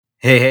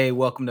Hey,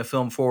 welcome to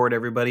Film Forward,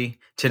 everybody.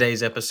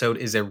 Today's episode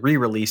is a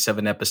re-release of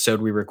an episode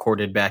we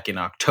recorded back in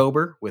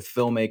October with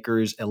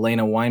filmmakers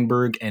Elena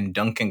Weinberg and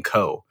Duncan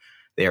Coe.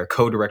 They are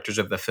co-directors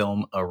of the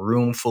film A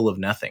Room Full of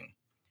Nothing.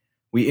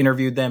 We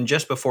interviewed them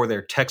just before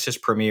their Texas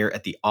premiere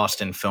at the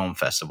Austin Film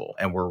Festival,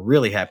 and we're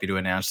really happy to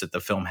announce that the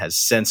film has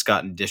since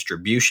gotten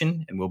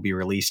distribution and will be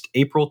released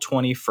April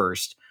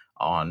 21st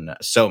on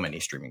so many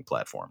streaming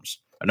platforms.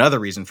 Another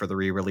reason for the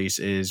re-release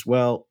is,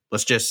 well,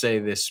 let's just say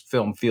this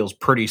film feels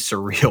pretty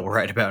surreal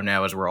right about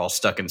now as we're all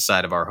stuck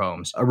inside of our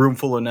homes. A Room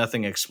Full of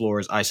Nothing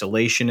explores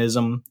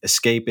isolationism,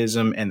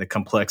 escapism, and the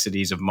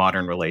complexities of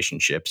modern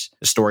relationships.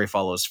 The story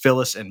follows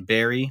Phyllis and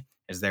Barry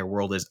as their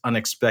world is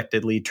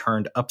unexpectedly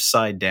turned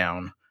upside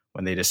down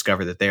when they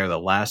discover that they are the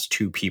last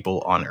two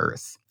people on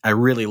Earth. I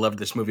really loved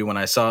this movie when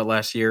I saw it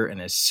last year,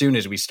 and as soon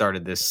as we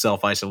started this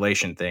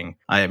self-isolation thing,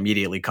 I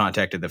immediately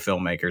contacted the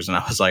filmmakers, and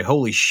I was like,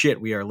 holy shit,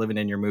 we are living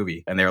in your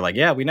movie. And they were like,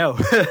 yeah, we know.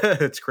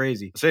 It's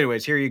crazy. So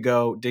anyways, here you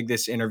go. Dig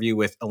this interview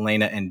with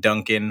Elena and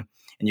Duncan,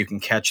 and you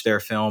can catch their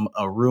film,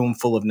 A Room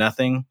Full of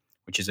Nothing,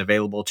 which is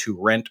available to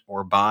rent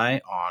or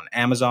buy on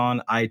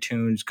Amazon,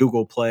 iTunes,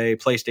 Google Play,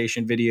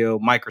 PlayStation Video,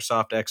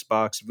 Microsoft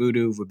Xbox,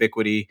 Vudu,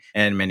 Vubiquity,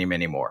 and many,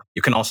 many more.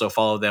 You can also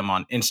follow them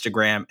on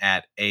Instagram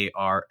at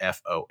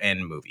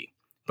ARFON Movie.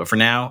 But for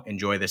now,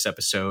 enjoy this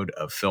episode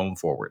of Film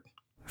Forward.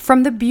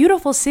 From the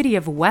beautiful city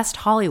of West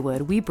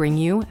Hollywood, we bring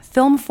you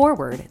Film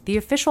Forward, the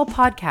official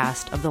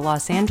podcast of the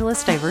Los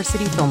Angeles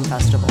Diversity Film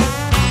Festival.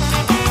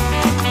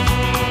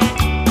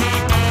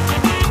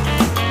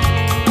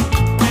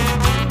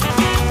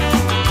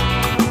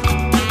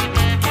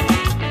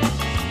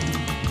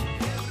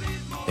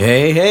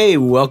 Hey,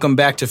 welcome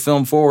back to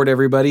Film Forward,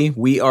 everybody.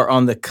 We are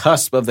on the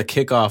cusp of the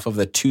kickoff of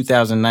the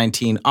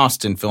 2019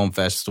 Austin Film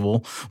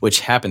Festival, which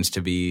happens to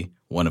be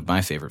one of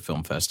my favorite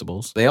film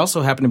festivals. They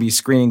also happen to be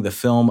screening the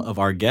film of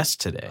our guests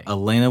today,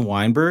 Elena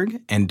Weinberg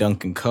and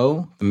Duncan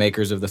Coe, the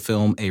makers of the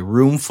film A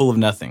Room Full of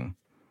Nothing.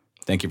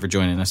 Thank you for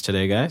joining us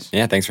today, guys.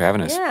 Yeah, thanks for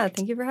having us. Yeah,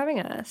 thank you for having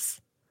us.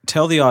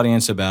 Tell the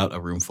audience about A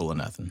Room Full of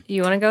Nothing.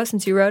 You want to go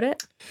since you wrote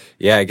it?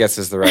 Yeah, I guess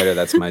as the writer,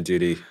 that's my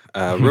duty.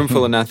 Room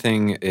Full of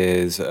Nothing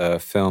is a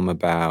film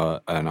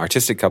about an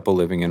artistic couple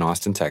living in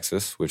Austin,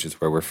 Texas, which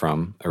is where we're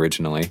from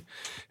originally,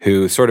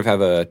 who sort of have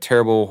a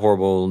terrible,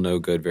 horrible, no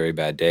good, very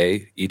bad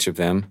day, each of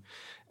them.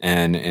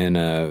 And in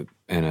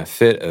a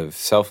fit of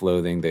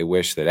self-loathing, they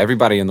wish that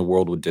everybody in the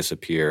world would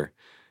disappear.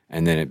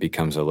 And then it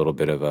becomes a little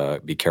bit of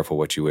a be careful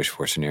what you wish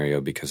for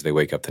scenario because they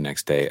wake up the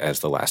next day as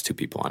the last two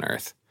people on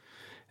Earth.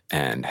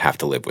 And have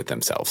to live with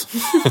themselves.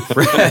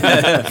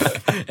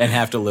 And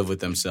have to live with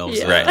themselves.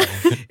 Yeah.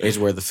 Right. Is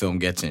where the film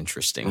gets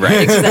interesting.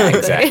 Right. Exactly.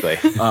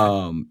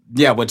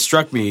 Exactly. What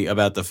struck me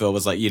about the film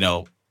was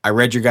I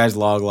read your guys'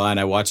 log line.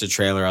 I watched the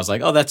trailer. I was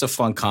like, oh, that's a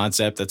fun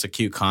concept. That's a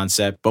cute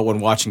concept. But when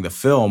watching the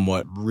film,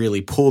 what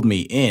really pulled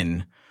me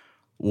in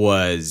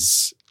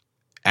was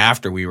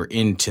after we were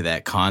into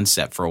that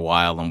concept for a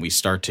while and we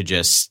start to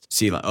just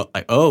see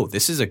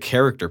this is a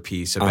character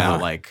piece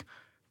about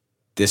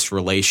this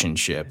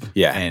relationship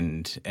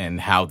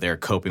and how they're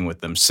coping with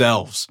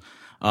themselves.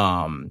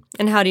 And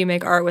how do you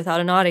make art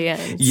without an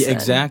audience? Yeah,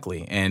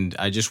 exactly. And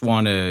I just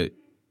want to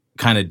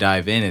kind of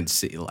dive in and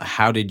see,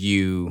 how did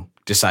you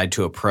decide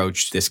to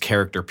approach this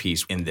character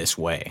piece in this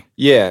way?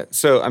 Yeah.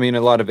 So, I mean,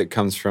 a lot of it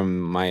comes from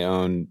my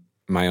own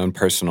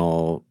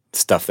personal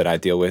stuff that I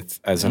deal with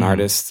as an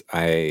artist.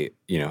 I,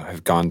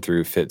 have gone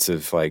through fits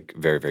of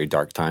very, very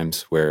dark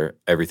times where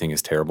everything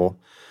is terrible.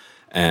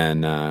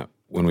 And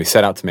when we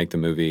set out to make the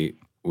movie,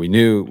 we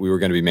knew we were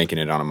going to be making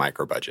it on a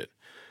micro budget.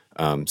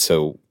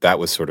 So that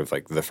was sort of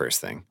the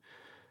first thing.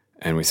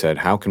 And we said,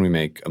 how can we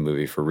make a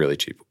movie for really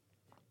cheap?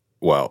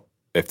 Well,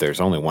 if there's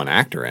only one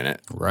actor in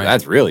it,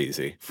 that's real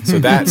easy. So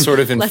that sort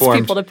of informed— less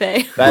people to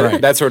pay.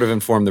 That sort of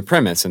informed the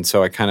premise. And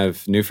so I kind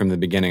of knew from the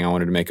beginning I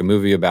wanted to make a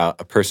movie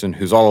about a person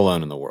who's all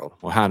alone in the world.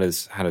 Well, how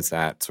does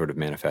that sort of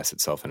manifest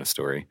itself in a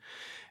story?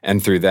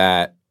 And through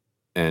that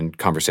and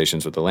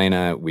conversations with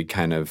Elena, we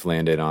kind of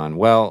landed on,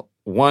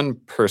 one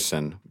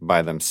person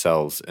by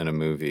themselves in a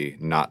movie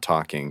not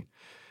talking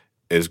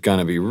is going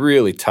to be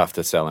really tough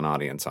to sell an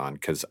audience on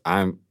because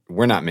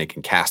we're not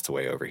making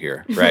Castaway over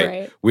here,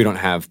 right? We don't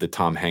have the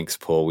Tom Hanks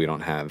pull. We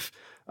don't have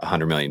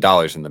 $100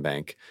 million in the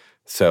bank.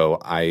 So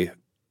I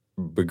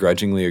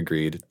begrudgingly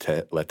agreed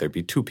to let there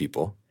be two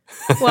people.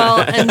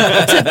 Well, and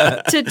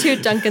to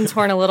toot Duncan's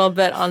horn a little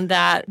bit on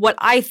that, what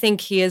I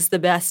think he is the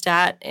best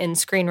at in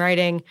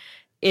screenwriting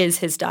is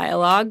his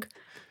dialogue.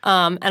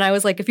 And I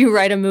was like, if you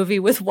write a movie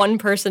with one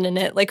person in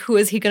it, who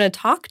is he going to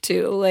talk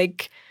to?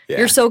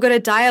 You're so good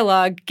at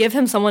dialogue. Give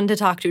him someone to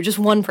talk to, just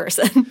one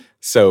person.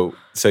 So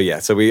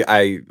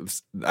I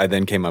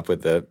then came up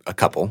with a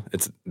couple.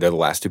 They're the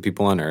last two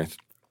people on Earth.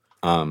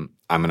 I'm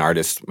an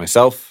artist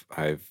myself.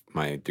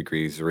 My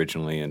degrees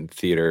originally in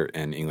theater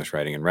and English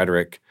writing and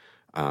rhetoric.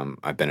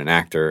 I've been an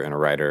actor and a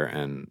writer,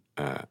 and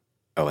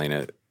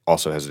Elena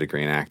also has a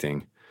degree in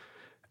acting.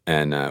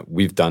 And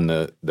we've done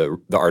the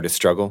artist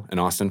struggle in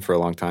Austin for a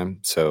long time.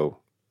 So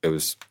it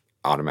was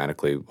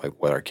automatically like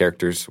what our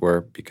characters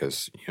were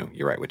because,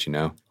 you write what you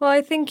know. Well,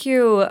 I think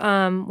you,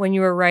 when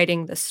you were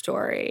writing the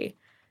story,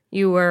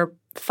 you were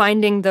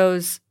finding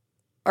those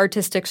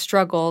artistic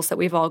struggles that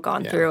we've all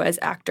gone through as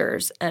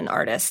actors and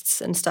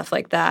artists and stuff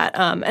like that.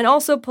 And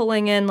also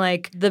pulling in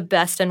like the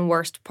best and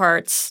worst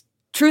parts,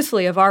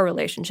 truthfully, of our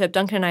relationship.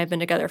 Duncan and I have been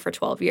together for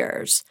 12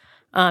 years.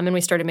 And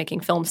we started making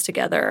films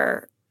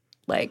together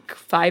like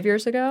 5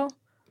 years ago.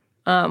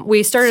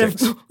 We started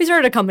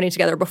a company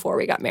together before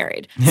we got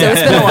married, so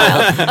it's been a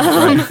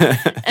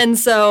while. And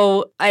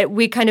so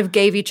we kind of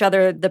gave each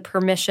other the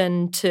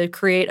permission to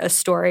create a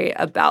story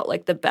about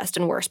like the best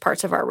and worst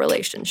parts of our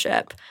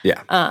relationship.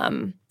 Yeah.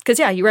 Because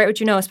you write what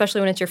you know,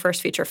 especially when it's your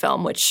first feature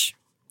film, which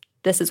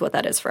this is what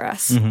that is for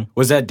us. Mm-hmm.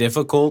 Was that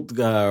difficult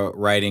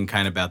writing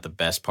kind of about the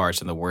best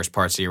parts and the worst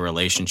parts of your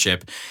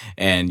relationship?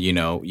 And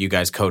you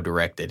guys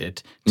co-directed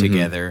it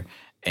together.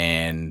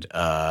 And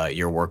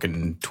you're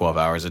working 12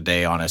 hours a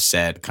day on a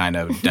set, kind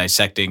of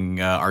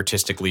dissecting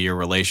artistically your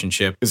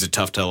relationship. Is it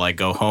tough to like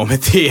go home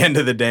at the end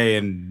of the day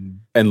and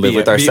live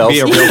with ourselves?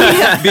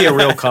 Be a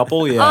real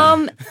couple?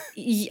 Yeah.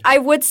 I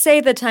would say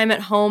the time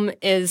at home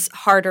is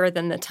harder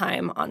than the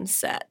time on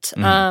set.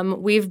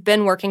 We've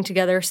been working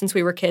together since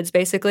we were kids,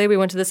 basically. We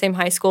went to the same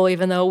high school,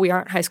 even though we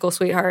aren't high school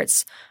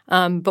sweethearts.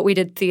 But we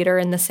did theater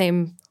in the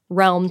same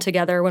realm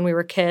together when we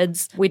were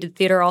kids. We did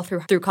theater all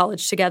through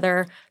college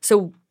together.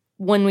 So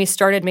when we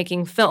started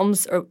making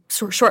films or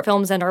short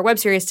films and our web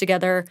series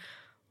together,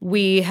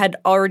 we had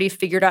already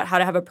figured out how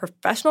to have a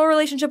professional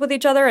relationship with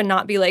each other and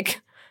not be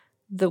like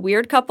the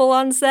weird couple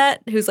on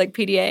set who's like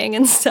PDAing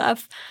and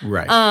stuff.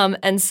 Right.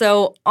 And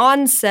so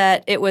on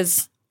set, it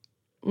was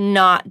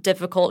not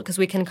difficult because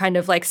we can kind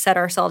of like set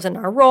ourselves in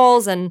our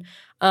roles. And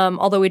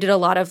although we did a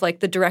lot of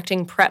like the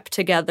directing prep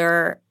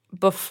together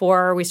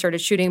before we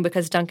started shooting,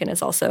 because Duncan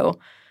is also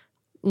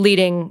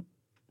leading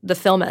the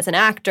film as an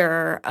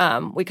actor,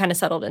 we kind of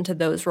settled into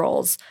those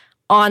roles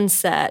on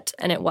set,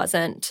 and it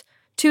wasn't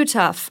too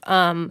tough.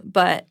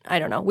 But I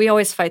don't know. We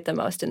always fight the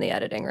most in the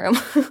editing room.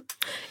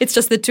 It's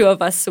just the two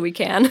of us, so we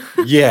can.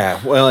 Yeah.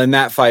 Well, and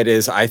that fight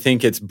is, I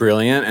think it's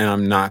brilliant, and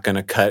I'm not going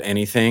to cut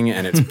anything,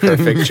 and it's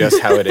perfect just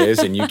how it is,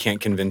 and you can't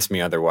convince me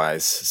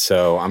otherwise.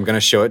 So I'm going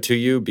to show it to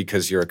you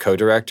because you're a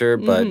co-director,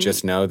 but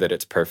just know that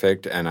it's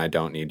perfect, and I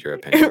don't need your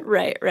opinion.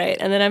 Right.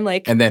 And then I'm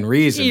like, and then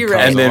reason, you're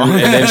right. And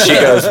then she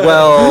goes,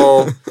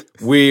 well,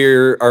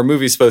 our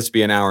movie's supposed to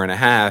be an hour and a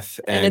half,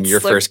 and your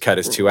first cut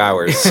is 2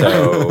 hours,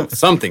 so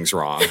something's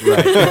wrong.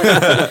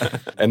 Right.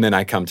 And then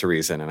I come to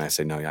reason, and I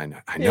say, no,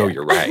 I know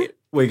you're right.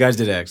 Well, you guys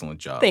did an excellent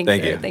job. Thank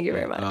you. Thank you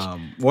very much.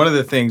 One of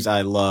the things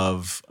I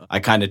love, I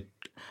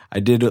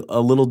did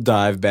a little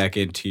dive back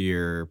into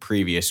your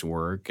previous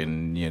work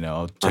and,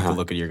 took a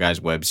look at your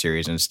guys' web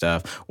series and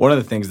stuff. One of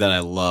the things that I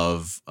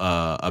love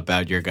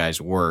about your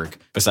guys' work,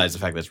 besides the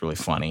fact that it's really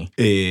funny,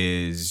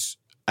 is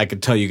I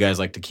could tell you guys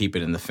like to keep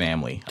it in the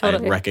family.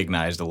 Totally. I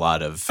recognized a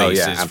lot of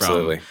faces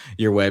from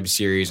your web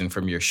series and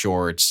from your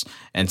shorts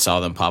and saw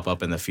them pop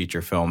up in the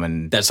feature film.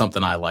 And that's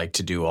something I like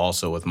to do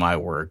also with my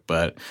work.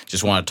 But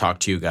just want to talk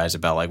to you guys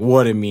about like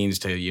what it means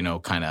to,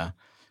 kind of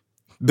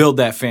build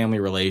that family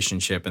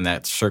relationship and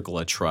that circle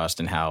of trust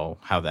and how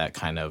that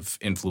kind of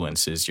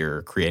influences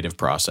your creative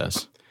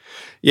process.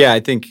 Yeah,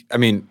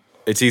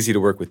 it's easy to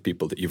work with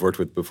people that you've worked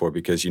with before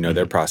because you know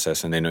their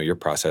process and they know your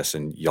process,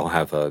 and y'all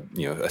have a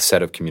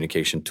set of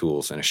communication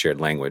tools and a shared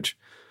language.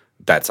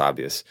 That's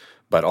obvious.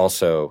 But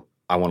also,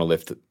 I want to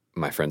lift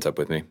my friends up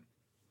with me.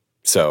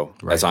 So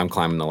as I'm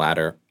climbing the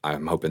ladder,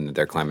 I'm hoping that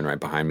they're climbing right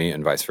behind me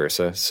and vice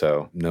versa.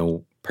 So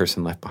no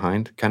person left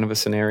behind kind of a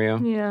scenario.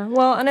 Yeah.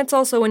 Well, and it's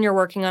also when you're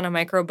working on a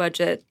micro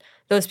budget,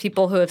 those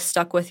people who have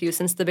stuck with you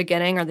since the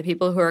beginning are the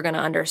people who are going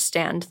to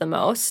understand the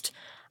most.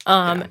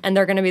 And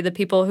they're going to be the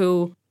people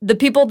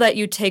that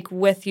you take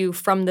with you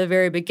from the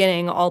very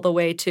beginning all the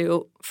way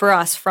to, for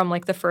us, from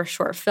like the first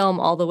short film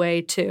all the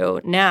way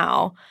to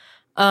now.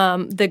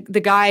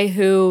 The guy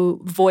who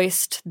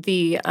voiced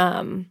the,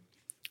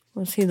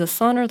 was he the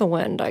sun or the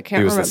wind? I can't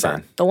remember. The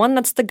sun. The one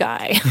that's the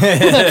guy.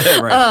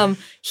 Right.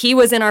 He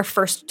was in our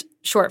first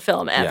short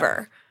film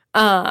ever.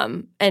 Yeah.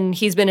 And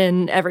he's been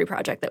in every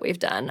project that we've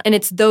done. And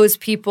it's those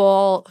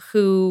people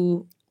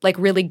who like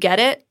really get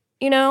it,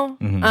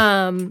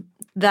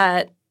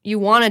 that you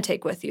want to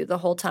take with you the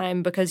whole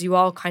time because you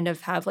all kind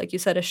of have, like you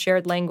said, a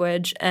shared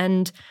language.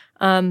 And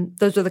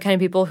those are the kind of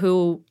people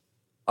who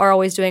are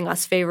always doing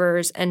us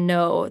favors and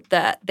know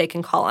that they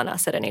can call on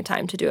us at any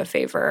time to do a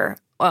favor,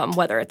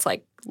 whether it's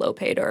like low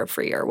paid or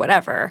free or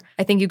whatever.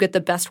 I think you get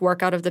the best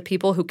work out of the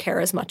people who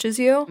care as much as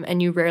you,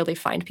 and you rarely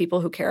find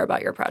people who care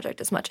about your project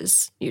as much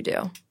as you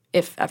do,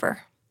 if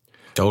ever.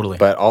 Totally.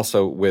 But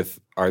also with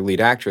our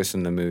lead actress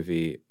in the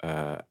movie,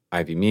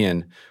 Ivy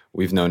Meehan,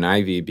 we've known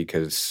Ivy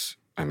because,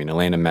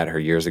 Elena met her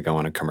years ago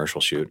on a commercial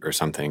shoot or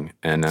something.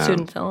 And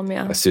student film,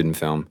 yeah. A student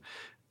film.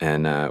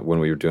 And when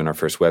we were doing our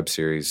first web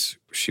series,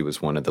 she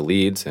was one of the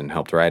leads and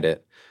helped write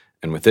it.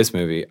 And with this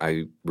movie,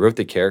 I wrote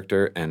the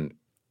character and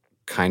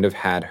kind of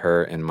had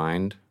her in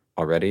mind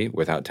already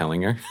without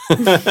telling her.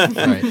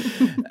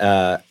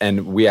 Right.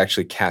 And we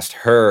actually cast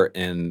her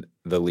in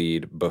the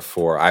lead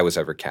before I was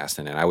ever cast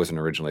in it. I wasn't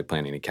originally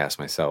planning to cast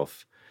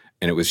myself.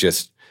 And it was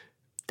just...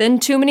 Then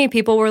too many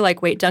people were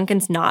like, wait,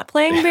 Duncan's not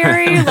playing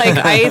Barry? Like,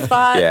 I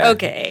thought,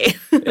 okay.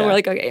 We're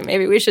like, okay,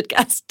 maybe we should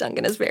cast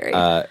Duncan as Barry.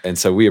 And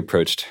so we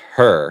approached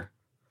her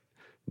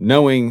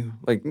knowing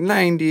like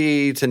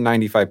 90 to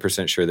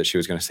 95% sure that she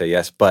was going to say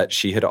yes. But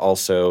she had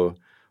also,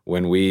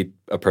 when we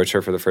approached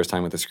her for the first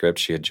time with the script,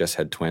 she had just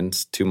had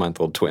twins,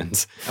 2-month-old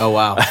twins. Oh,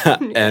 wow.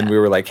 And we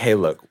were like, hey,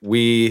 look,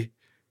 we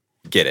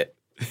get it.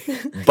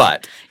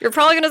 But you're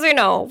probably going to say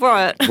no,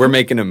 but we're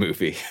making a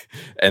movie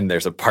and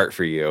there's a part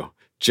for you.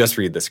 Just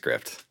read the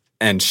script.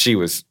 And she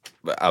was,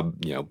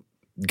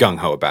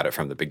 gung-ho about it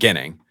from the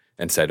beginning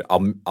and said,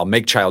 I'll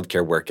make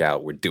childcare work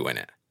out. We're doing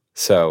it.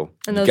 So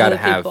you got to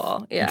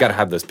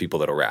have those people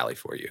that'll rally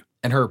for you.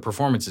 And her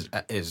performance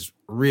is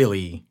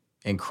really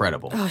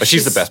incredible. Oh, but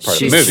she's the best part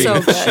of the movie.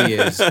 So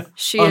good.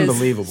 She is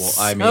unbelievable.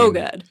 I mean, so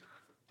good.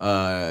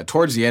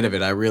 Towards the end of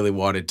it, I really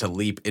wanted to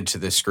leap into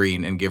the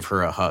screen and give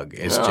her a hug.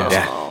 It's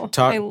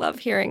I love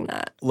hearing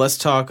that. Let's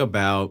talk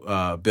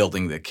about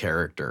building the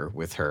character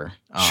with her.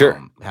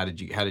 Sure. How did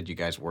you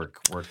guys work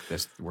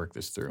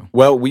this through?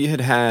 Well, we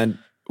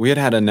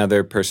had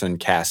another person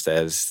cast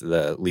as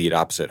the lead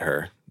opposite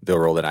her, the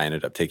role that I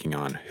ended up taking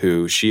on,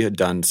 who she had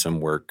done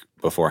some work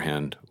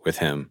beforehand with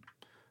him.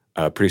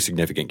 Pretty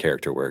significant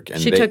character work.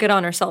 And she took it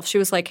on herself. She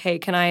was like, hey,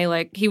 can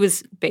I, he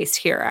was based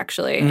here,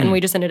 actually. And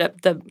we just ended up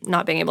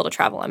not being able to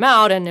travel him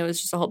out, and it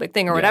was just a whole big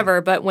thing or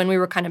whatever. But when we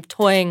were kind of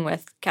toying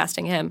with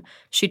casting him,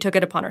 she took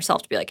it upon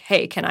herself to be like,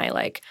 hey, can I,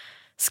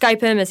 Skype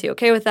him? Is he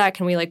okay with that?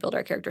 Can we, build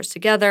our characters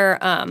together?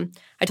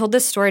 I told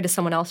this story to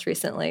someone else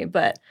recently,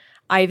 but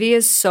Ivy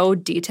is so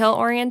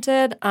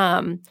detail-oriented.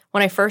 When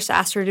I first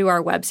asked her to do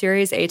our web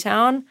series,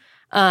 A-Town,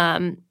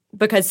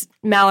 because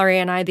Mallory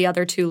and I, the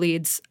other two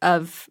leads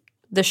of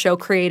the show,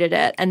 created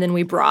it, and then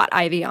we brought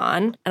Ivy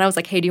on. And I was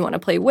like, hey, do you want to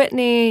play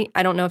Whitney?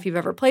 I don't know if you've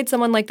ever played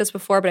someone like this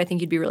before, but I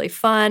think you'd be really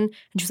fun.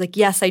 And she was like,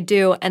 yes, I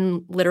do.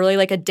 And literally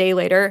a day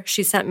later,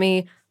 she sent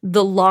me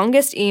the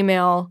longest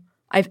email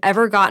I've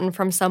ever gotten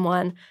from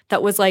someone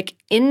that was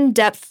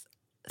in-depth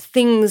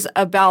things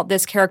about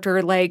this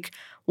character,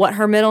 what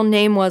her middle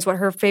name was, what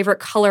her favorite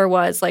color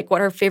was,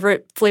 what her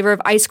favorite flavor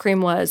of ice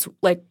cream was,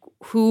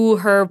 who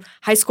her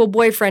high school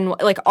boyfriend,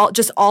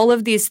 all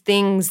of these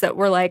things that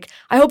were I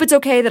hope it's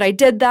okay that I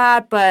did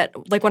that, but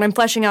when I'm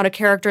fleshing out a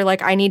character,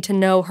 I need to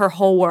know her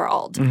whole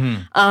world.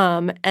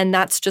 Mm-hmm. And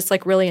that's just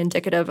really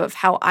indicative of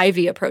how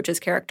Ivy approaches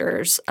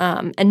characters.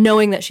 And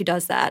knowing that she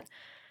does that,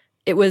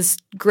 it was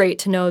great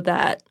to know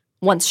that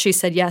once she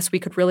said yes, we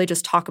could really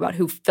just talk about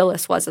who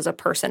Phyllis was as a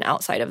person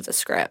outside of the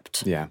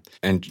script. Yeah.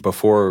 And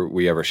before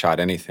we ever shot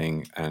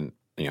anything, and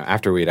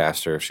after we'd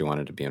asked her if she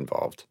wanted to be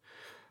involved,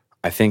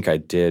 I think I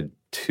did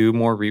 2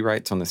 more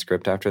rewrites on the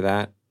script after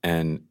that.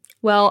 And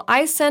well,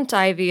 I sent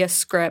Ivy a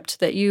script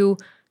that you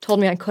told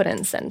me I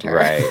couldn't send her.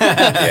 Right.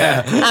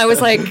 Yeah. I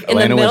was in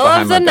the middle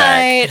of the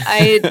night,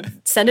 I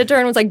sent it to her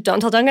and was like, don't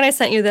tell Duncan I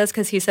sent you this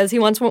because he says he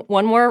wants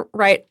one more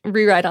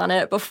rewrite on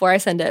it before I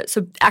send it.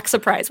 So act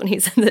surprised when he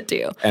sends it to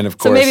you. And of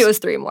course, so maybe it was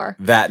 3 more.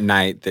 That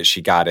night that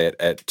she got it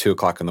at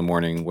 2:00 in the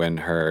morning when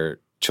her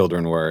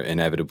children were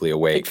inevitably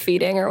awake.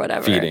 Feeding or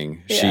whatever. Yeah.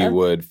 She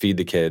would feed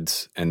the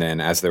kids, and then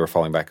as they were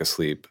falling back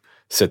asleep,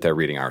 sit there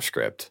reading our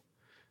script.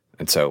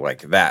 And so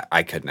that,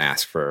 I couldn't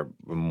ask for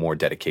more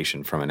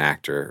dedication from an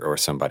actor or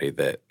somebody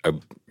that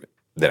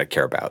I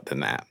care about than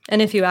that.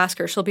 And if you ask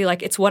her, she'll be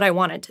like, it's what I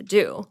wanted to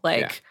do.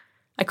 I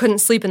couldn't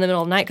sleep in the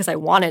middle of the night because I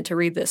wanted to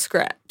read this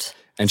script.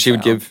 And she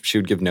would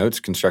give notes,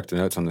 constructive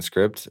notes on the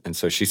script. And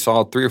so she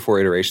saw 3 or 4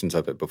 iterations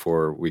of it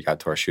before we got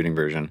to our shooting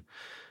version.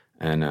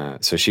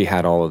 And so she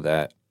had all of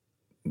that,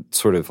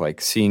 sort of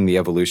seeing the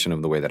evolution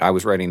of the way that I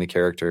was writing the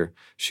character.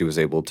 She was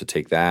able to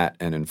take that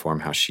and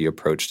inform how she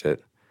approached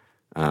it.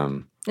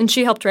 And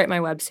she helped write my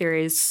web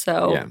series.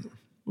 So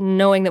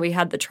knowing that we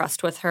had the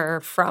trust with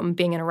her from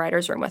being in a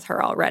writer's room with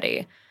her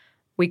already,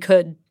 we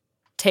could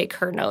take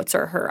her notes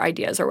or her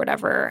ideas or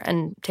whatever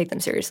and take them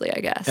seriously, I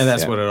guess. And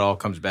that's what it all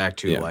comes back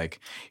to,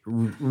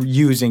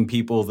 using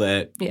people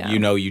that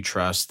you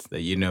trust,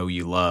 that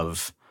you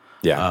love.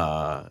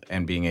 Yeah,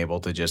 and being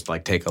able to just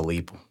take a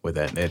leap with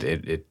it,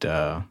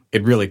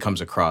 it really comes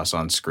across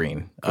on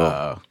screen.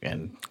 Cool.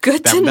 And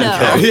good to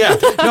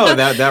know.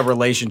 That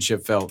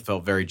relationship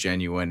felt very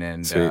genuine,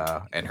 and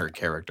her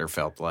character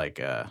felt like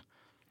a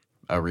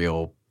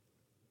real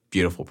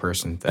beautiful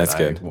person that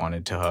I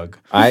wanted to hug.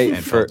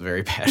 Felt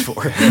very bad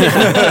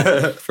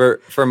for.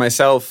 For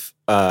myself,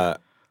 I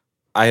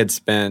had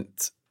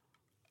spent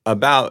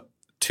about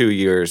 2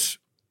 years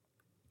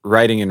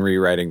writing and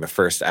rewriting the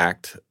first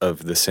act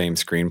of the same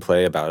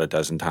screenplay about a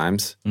dozen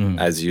times,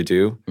 as you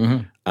do.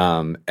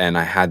 Mm-hmm. And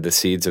I had the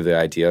seeds of the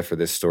idea for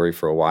this story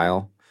for a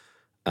while.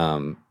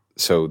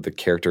 So the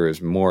character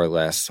is more or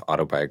less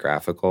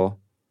autobiographical.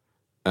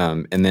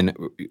 And then,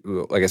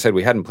 like I said,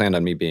 we hadn't planned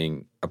on me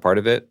being a part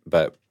of it,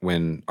 but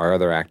when our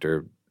other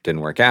actor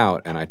didn't work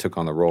out and I took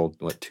on the role,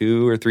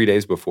 2 or 3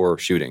 days before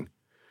shooting.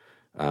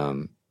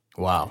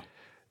 Wow.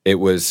 It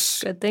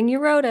was Good thing you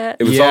wrote it.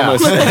 It was Yeah.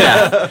 almost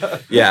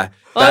yeah.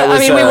 Well, That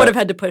was, we would have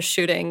had to push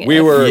shooting. we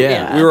if- were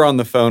Yeah. we were on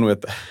the phone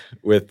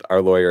with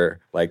our lawyer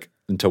like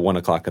until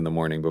 1:00 in the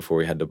morning before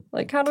we had to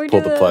like, how do we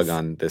pull do the plug this?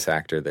 on this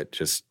actor that it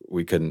just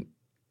wasn't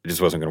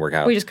going to work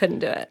out. We just couldn't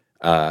do it.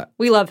 uh,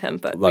 We love him,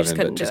 but we love just him,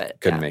 couldn't but do just it.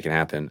 couldn't Yeah. make it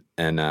happen.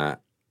 And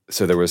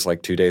so there was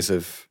like 2 days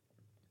of,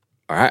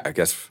 all right, I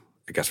guess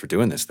we're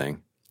doing this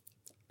thing.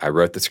 I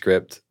wrote the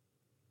script.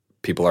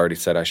 People already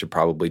said I should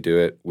probably do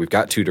it. We've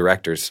got 2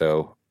 directors,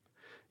 so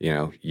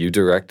you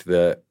direct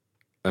the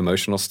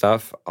emotional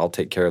stuff. I'll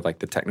take care of like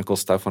the technical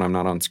stuff when I'm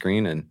not on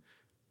screen, and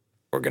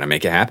we're gonna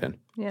make it happen.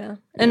 Yeah.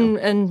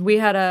 And we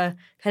had a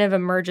kind of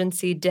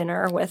emergency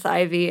dinner with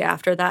Ivy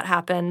after that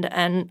happened.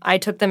 And I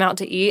took them out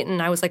to eat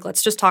and I was like,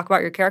 let's just talk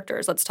about your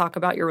characters. Let's talk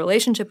about your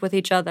relationship with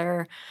each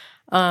other.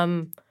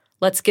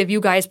 Let's give you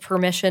guys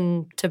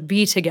permission to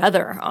be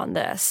together on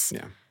this.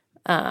 Yeah.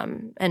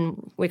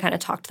 And we kind of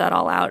talked that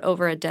all out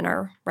over a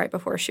dinner right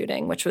before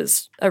shooting, which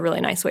was a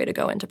really nice way to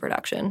go into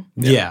production.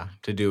 Yeah,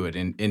 to do it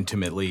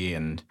intimately,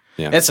 and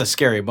Yeah. it's a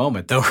scary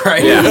moment, though,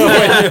 right? Yeah.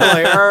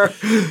 When you're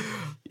like,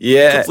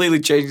 Yeah,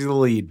 completely changing the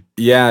lead.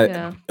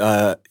 yeah.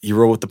 You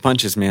roll with the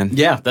punches, man.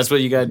 Yeah, that's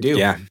what you got to do.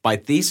 Yeah. My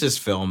thesis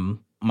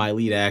film, my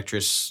lead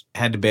actress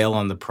had to bail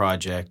on the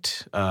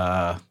project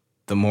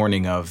the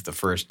morning of the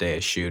first day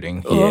of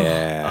shooting.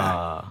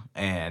 Yeah,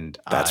 And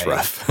that's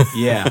rough.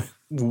 Yeah.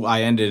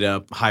 I ended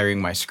up hiring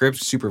my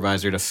script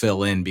supervisor to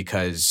fill in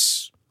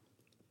because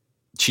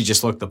she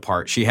just looked the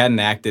part. She hadn't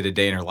acted a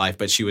day in her life,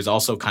 but she was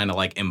also kind of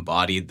like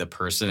embodied the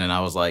person. And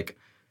I was like,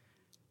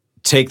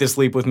 take this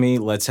leap with me.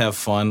 Let's have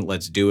fun.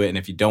 Let's do it. And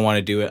if you don't want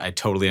to do it, I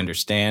totally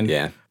understand.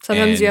 Yeah,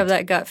 Sometimes you And- have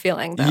that gut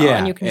feeling, though,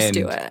 and you can just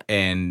do it.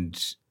 And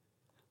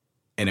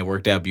it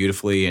worked out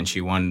beautifully, and she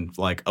won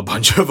like a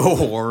bunch of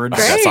awards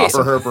Great. That's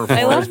awesome. for her performance.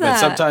 I love But that.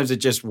 sometimes it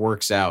just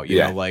works out. You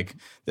Yeah. know, like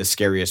the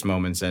scariest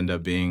moments end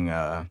up being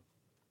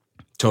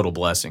total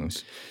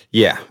blessings.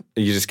 yeah.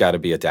 You just got to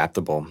be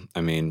adaptable. I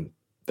mean,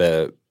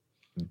 the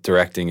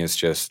directing is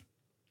just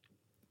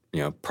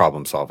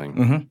problem solving.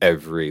 Mhm.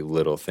 Every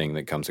little thing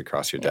that comes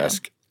across your Yeah.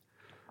 desk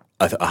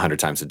 100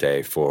 times a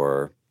day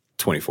for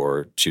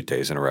 24 shoot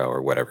days in a row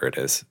or whatever it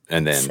is,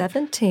 and then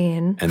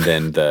 17. and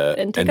then the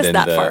Didn't take and us then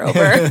that the far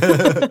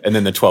over. and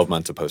then the 12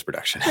 months of post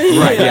production.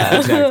 Right, yeah,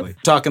 exactly.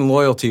 Talking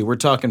loyalty, we're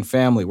talking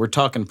family, we're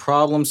talking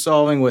problem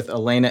solving with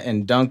Elena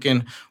and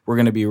Duncan. We're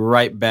going to be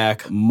right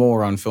back.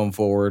 More on Film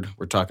Forward.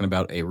 We're talking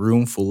about A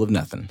Room Full of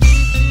Nothing.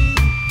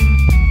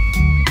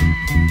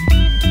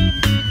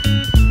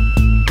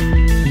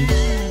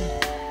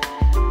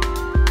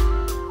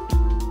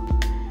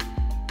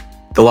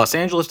 The Los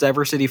Angeles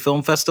Diversity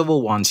Film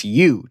Festival wants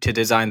you to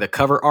design the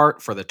cover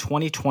art for the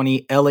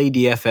 2020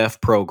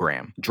 LADFF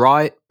program. Draw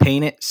it,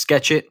 paint it,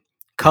 sketch it,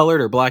 colored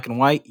or black and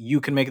white,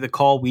 you can make the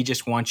call. We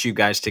just want you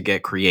guys to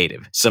get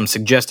creative. Some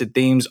suggested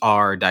themes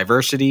are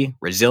diversity,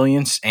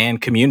 resilience,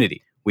 and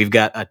community. We've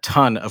got a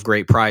ton of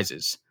great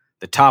prizes.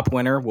 The top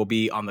winner will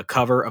be on the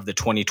cover of the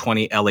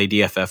 2020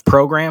 LADFF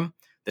program.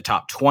 The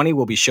top 20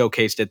 will be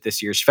showcased at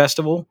this year's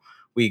festival.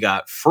 We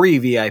got free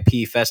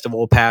VIP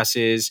festival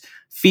passes,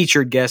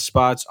 featured guest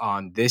spots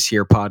on this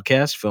year's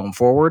podcast, Film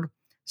Forward,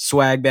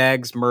 swag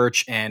bags,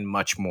 merch, and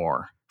much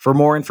more. For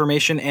more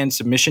information and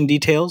submission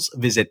details,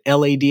 visit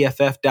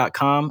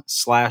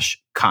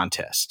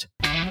ladff.com/contest.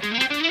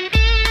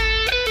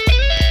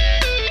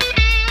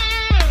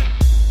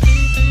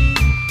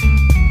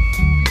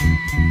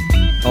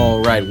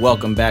 All right,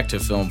 welcome back to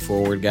Film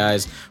Forward,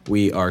 guys.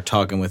 We are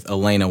talking with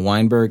Elena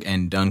Weinberg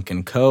and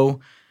Duncan Coe.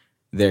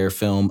 Their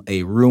film,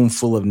 A Room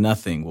Full of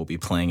Nothing, will be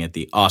playing at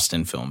the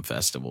Austin Film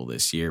Festival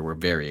this year. We're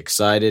very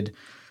excited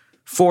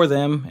for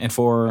them and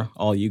for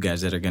all you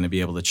guys that are going to be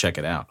able to check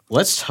it out.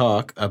 Let's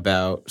talk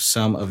about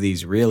some of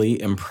these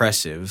really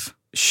impressive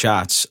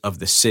shots of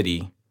the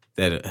city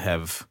that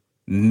have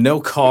no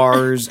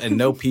cars and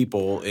no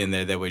people in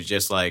there that was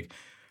just like,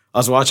 I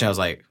was watching, I was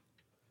like,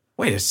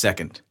 wait a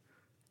second.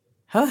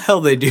 How the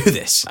hell do they do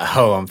this?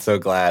 Oh, I'm so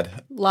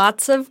glad.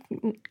 Lots of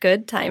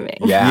good timing.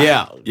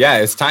 Yeah,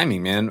 it's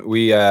timing, man.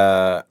 We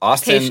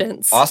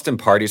Patience. Austin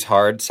parties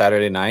hard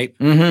Saturday night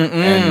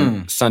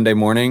and Sunday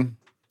morning.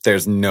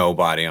 There's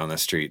nobody on the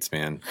streets,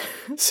 man.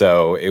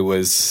 So it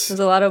was.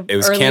 There's a lot of It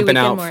was early camping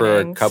out weekend for a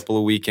mornings. couple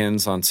of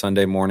weekends on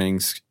Sunday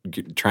mornings,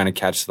 trying to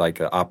catch like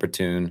the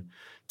opportune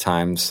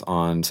times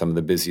on some of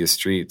the busiest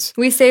streets.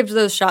 We saved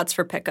those shots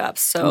for pickups,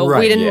 so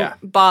Right, we didn't yeah.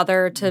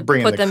 bother to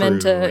Bring in put the them crew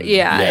into. and-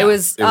 Yeah, Yeah, it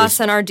was it us was-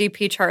 and our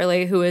DP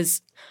Charlie, who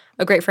is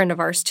a great friend of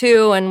ours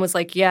too, and was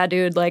like, "Yeah,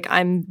 dude, like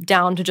I'm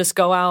down to just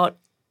go out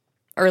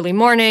early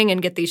morning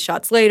and get these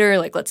shots later.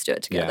 Like, let's do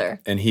it together."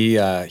 Yeah. And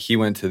he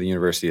went to the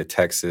University of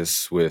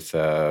Texas with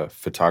a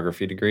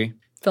photography degree.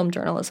 Film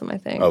journalism, I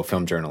think, Oh,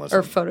 film journalism.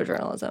 or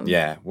photojournalism.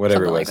 Yeah,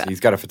 whatever it Something like was. that. He's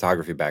got a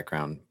photography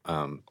background,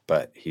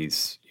 but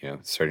he's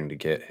starting to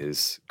get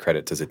his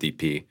credits as a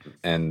DP,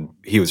 and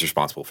he was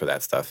responsible for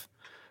that stuff.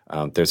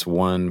 There's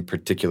one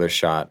particular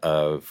shot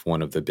of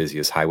one of the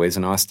busiest highways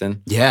in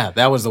Austin. Yeah,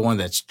 that was the one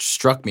that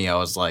struck me. I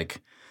was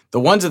like, the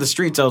ones of the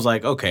streets, I was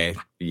like, okay,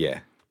 Yeah,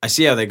 I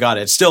see how they got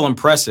it. It's still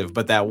impressive,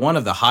 but that one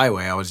of the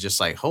highway, I was just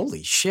like,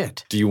 holy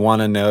shit. Do you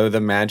want to know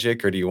the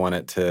magic, or do you want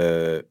it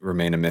to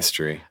remain a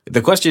mystery?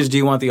 The question is, do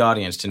you want the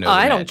audience to know the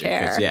I don't magic?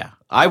 'Cause, care. Yeah,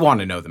 I want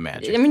to know the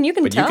magic. I mean, you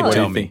can but tell. You What can do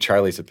tell you me. think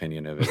Charlie's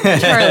opinion of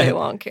it? Charlie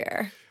won't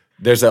care.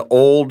 There's an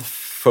old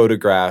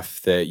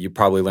photograph that you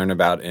probably learn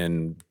about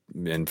in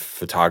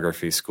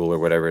photography school or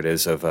whatever it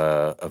is of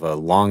a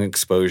long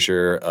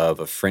exposure of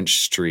a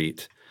French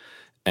street,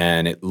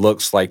 and it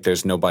looks like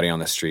there's nobody on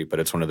the street, but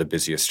it's one of the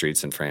busiest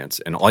streets in France,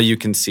 and all you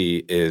can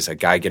see is a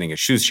guy getting his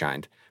shoes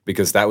shined,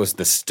 because that was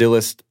the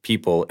stillest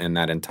people in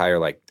that entire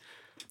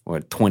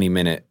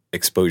 20-minute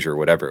exposure,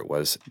 whatever it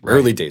was,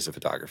 early days of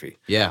photography.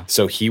 Yeah.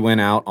 So he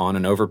went out on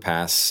an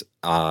overpass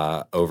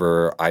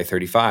over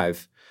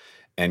I-35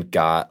 and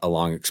got a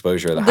long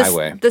exposure of the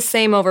highway. The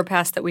same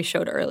overpass that we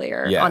showed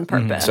earlier on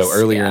purpose. So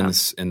earlier in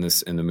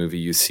the movie,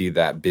 you see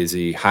that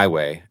busy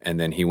highway, and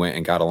then he went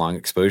and got a long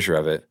exposure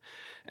of it.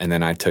 And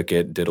then I took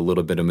it, did a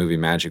little bit of movie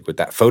magic with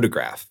that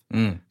photograph,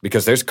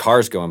 because there's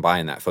cars going by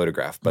in that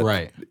photograph,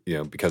 but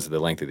because of the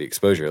length of the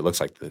exposure, it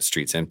looks like the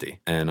street's empty.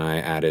 And I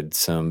added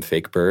some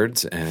fake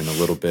birds and a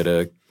little bit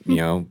of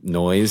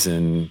noise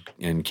and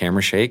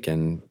camera shake,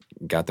 and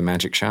got the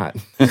magic shot.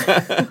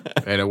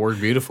 And it worked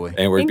beautifully.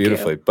 Thank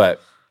you.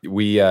 But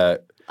we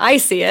I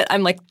see it.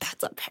 I'm like,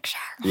 that's a picture.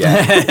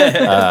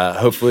 Yeah.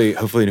 Hopefully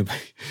nobody,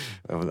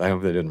 I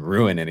hope that didn't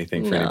ruin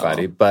anything for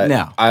anybody. But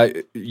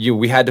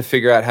we had to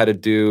figure out how to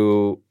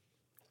do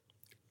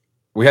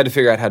it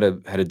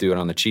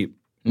on the cheap,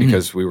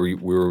 because we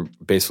were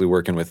basically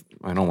working with,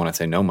 I don't want to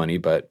say no money,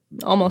 but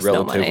almost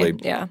relatively no money.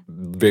 Yeah.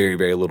 very,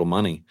 very little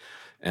money.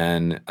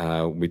 And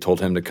we told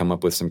him to come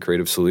up with some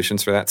creative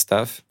solutions for that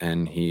stuff,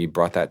 and he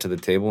brought that to the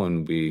table,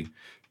 and we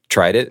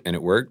tried it, and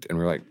it worked, and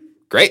we were like,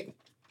 great.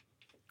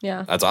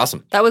 Yeah. That's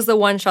awesome. That was the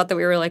one shot that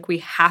we were like, we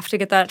have to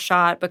get that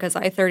shot, because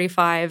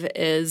I-35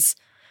 is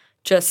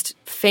just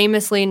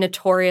famously,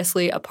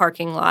 notoriously a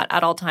parking lot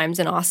at all times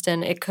in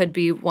Austin. It could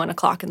be 1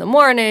 o'clock in the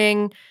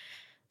morning.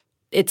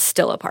 It's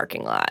still a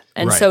parking lot.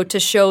 And so to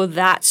show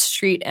that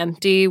street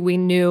empty, we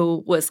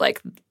knew was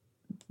like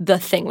the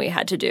thing we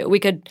had to do. We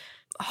could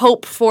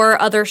hope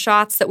for other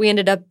shots that we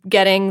ended up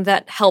getting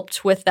that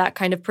helped with that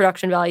kind of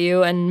production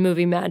value and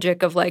movie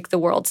magic of like the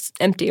world's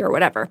empty or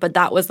whatever. But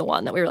that was the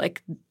one that we were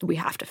like, we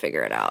have to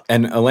figure it out.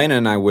 And Elena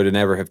and I would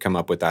never have come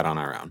up with that on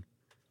our own.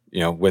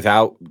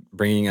 Without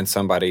bringing in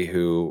somebody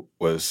who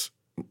was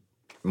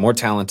more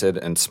talented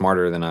and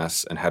smarter than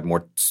us and had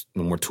more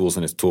tools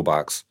in his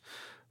toolbox,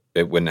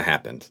 it wouldn't have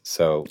happened.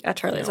 So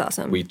Charlie's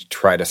awesome. We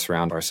try to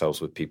surround ourselves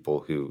with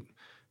people who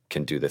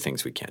can do the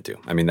things we can't do.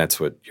 I mean, that's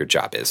what your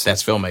job is.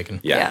 That's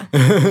filmmaking. Yeah.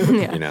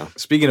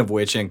 Speaking of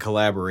which, and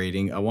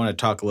collaborating, I want to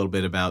talk a little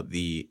bit about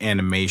the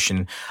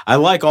animation. I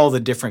like all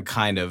the different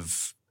kind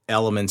of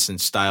elements and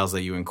styles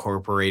that you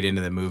incorporate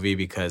into the movie,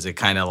 because it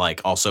kind of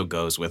like also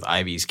goes with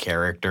Ivy's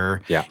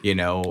character. Yeah.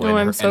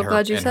 I'm so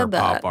glad you said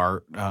that. Pop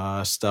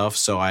art stuff.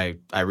 So I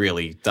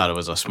really thought it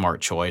was a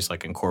smart choice,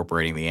 like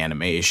incorporating the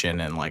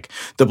animation and like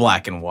the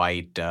black and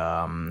white.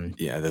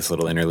 This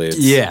little interludes.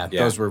 Yeah,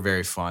 those were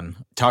very fun.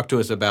 Talk to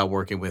us about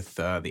working with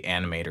the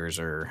animators,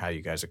 or how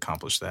you guys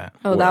accomplished that.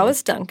 Oh, that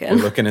was Duncan.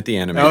 We're looking at the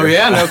animator. Oh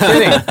yeah, no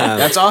kidding.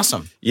 That's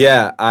awesome.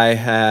 Yeah, I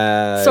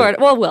had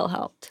Will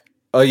helped.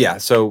 Oh yeah,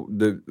 so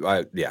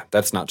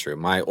that's not true.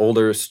 My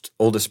oldest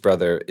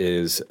brother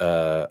is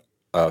a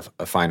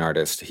fine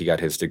artist. He got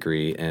his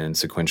degree in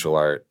sequential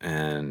art,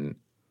 and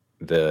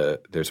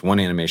there's one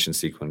animation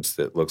sequence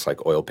that looks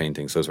like oil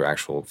paintings. Those were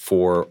actual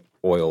 4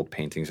 oil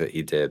paintings that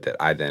he did that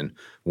I then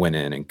went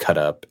in and cut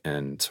up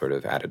and sort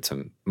of added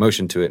some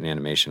motion to it and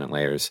animation and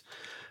layers.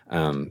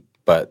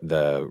 But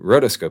the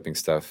rotoscoping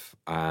stuff,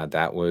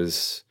 that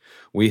was.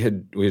 We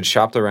had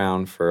shopped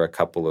around for a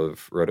couple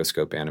of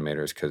rotoscope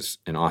animators, because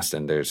in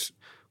Austin there's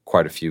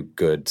quite a few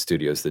good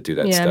studios that do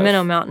that stuff. Yeah,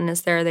 Minnow Mountain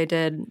is there. They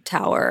did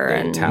Tower,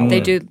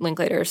 they do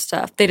Linklater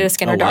stuff. They did a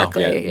Scanner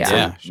Darkly.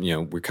 Yeah.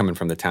 So, we're coming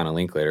from the town of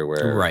Linklater,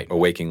 where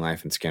Awaking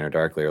Life and Scanner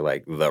Darkly are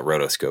like the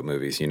rotoscope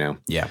movies,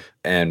 Yeah.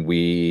 And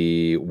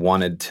we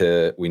needed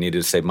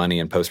to save money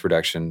in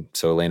post-production,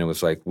 so Elena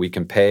was like, we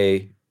can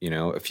pay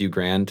a few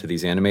grand to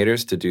these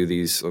animators to do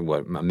these, a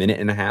minute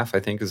and a half, I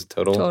think, is the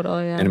total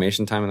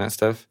animation time and that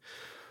stuff.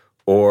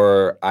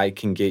 Or I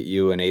can get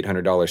you an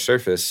 $800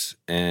 Surface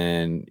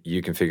and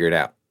you can figure it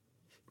out.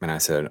 And I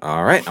said,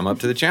 all right, I'm up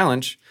to the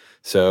challenge.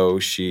 So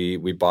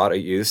we bought a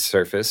used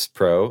Surface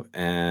Pro,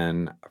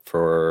 and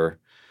for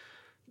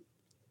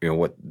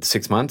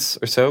 6 months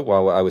or so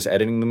while I was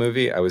editing the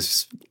movie, I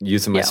was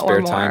using my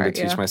spare time to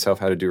teach myself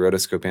how to do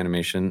rotoscope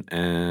animation,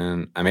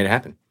 and I made it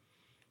happen.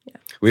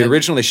 We had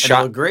originally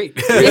shot great.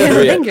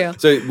 Thank you.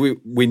 So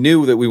we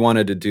knew that we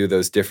wanted to do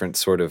those different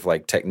sort of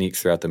like techniques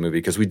throughout the movie,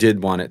 because we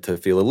did want it to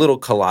feel a little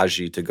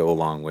collage-y to go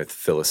along with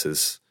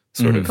Phyllis's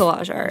sort of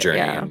collage art journey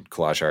and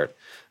collage art.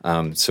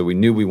 So we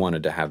knew we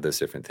wanted to have those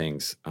different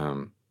things.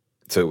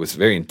 So it was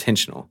very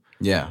intentional.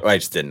 Yeah. I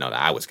just didn't know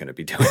that I was going to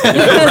be doing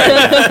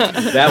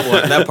it.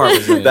 That part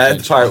was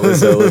that part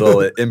was a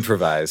little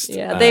improvised.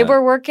 Yeah, they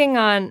were working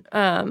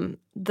on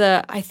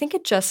I think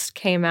it just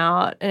came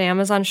out, an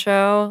Amazon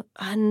show,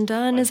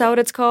 Undone, is that what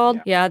it's called?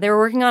 Yeah, they were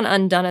working on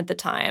Undone at the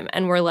time,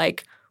 and we're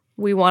like,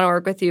 we want to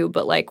work with you,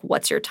 but like,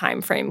 what's your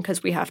time frame?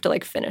 Because we have to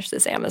like finish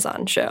this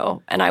Amazon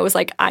show. And I was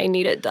like, I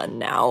need it done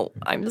now.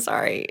 I'm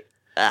sorry.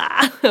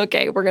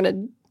 Okay, we're going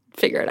to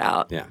figure it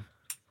out. Yeah.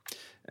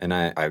 And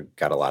I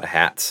got a lot of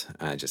hats.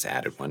 I just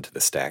added one to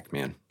the stack,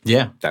 man.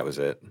 Yeah. That was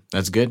it.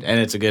 That's good. And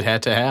it's a good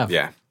hat to have.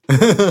 Yeah.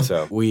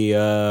 So we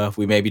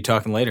may be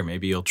talking later.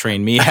 Maybe you'll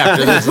train me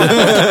after this.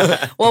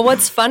 Well,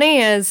 what's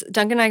funny is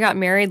Duncan and I got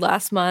married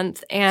last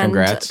month. And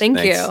Congrats. Thank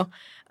Thanks. you.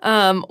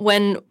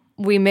 When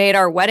we made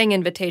our wedding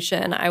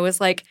invitation, I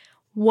was like,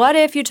 what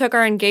if you took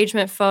our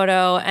engagement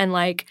photo and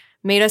like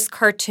made us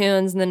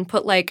cartoons and then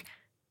put like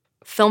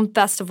film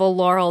festival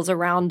laurels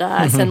around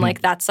us and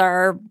like that's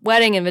our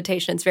wedding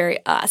invitation. It's very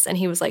us. And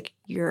he was like,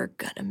 you're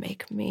gonna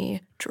make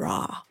me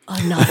draw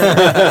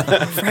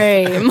another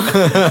frame.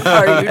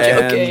 Are you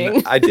joking?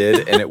 And I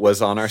did, and it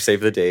was on our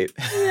save the date.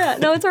 Yeah,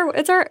 no,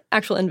 it's our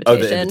actual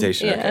invitation. Oh, the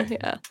invitation. Yeah, Okay.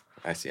 yeah.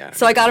 I see.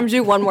 So I got him to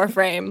do one more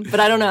frame, but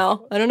I don't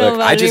know. I don't know Look,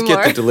 about I it just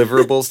anymore. get the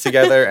deliverables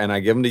together and I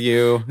give them to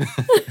you.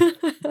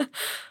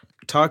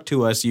 Talk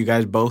to us. You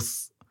guys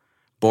both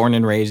born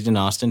and raised in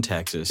Austin,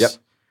 Texas. Yep.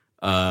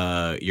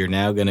 You're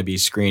now going to be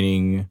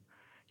screening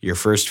your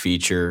first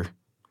feature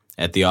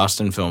at the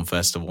Austin Film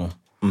Festival,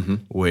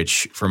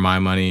 which, for my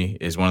money,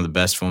 is one of the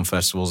best film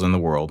festivals in the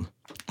world.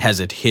 Has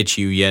it hit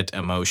you yet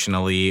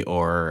emotionally,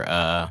 or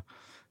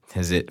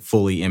has it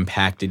fully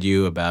impacted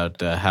you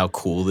about how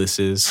cool this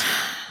is?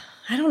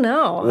 I don't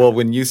know. Well,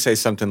 when you say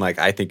something like,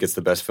 I think it's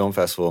the best film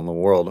festival in the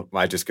world,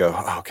 I just go,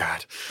 oh,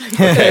 God.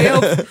 Okay,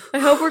 I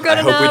hope we're good I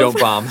enough. hope we don't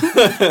bomb.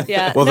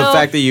 Yeah. Well, no. the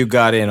fact that you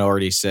got in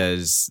already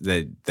says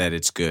that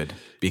it's good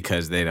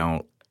because they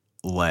don't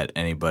let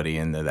anybody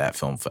into that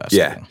film festival.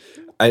 Yeah.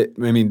 I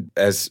mean,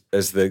 as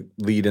the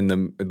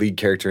lead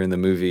character in the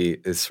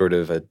movie is sort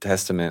of a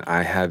testament,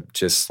 I have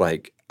just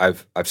like,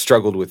 I've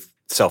struggled with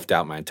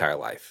self-doubt my entire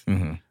life.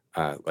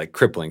 Like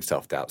crippling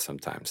self-doubt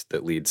sometimes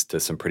that leads to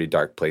some pretty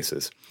dark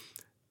places.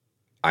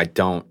 I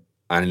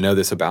know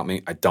this about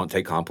me. I don't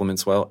take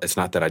compliments well. It's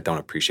not that I don't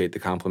appreciate the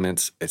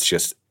compliments. It's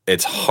just,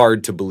 it's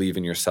hard to believe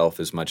in yourself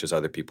as much as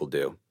other people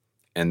do.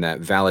 And that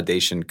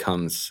validation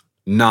comes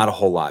not a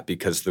whole lot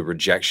because the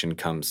rejection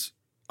comes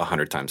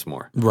 100 times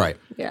more. Right.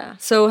 Yeah.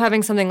 So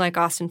having something like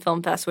Austin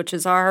Film Fest, which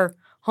is our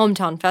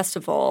hometown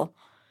festival,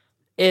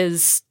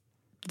 is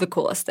the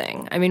coolest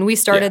thing. I mean, we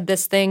started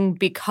this thing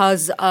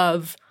because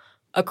of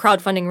a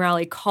crowdfunding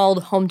rally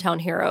called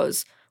Hometown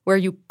Heroes, where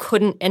you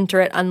couldn't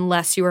enter it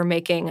unless you were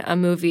making a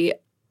movie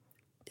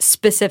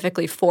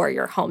specifically for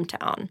your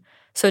hometown.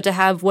 So to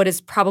have what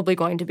is probably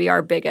going to be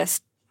our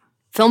biggest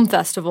film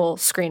festival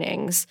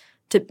screenings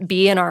to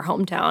be in our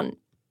hometown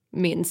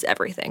means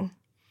everything.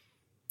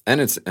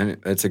 And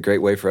it's a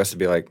great way for us to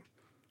be like,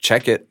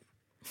 check it.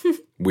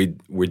 We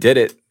did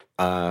it.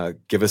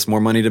 Give us more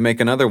money to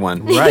make another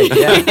one. Right.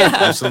 Yeah,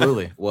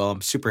 absolutely. Well,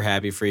 I'm super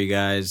happy for you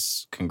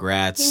guys.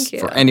 Congrats. Thank you.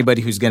 For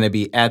anybody who's going to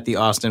be at the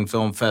Austin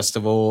Film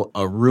Festival,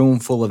 A Room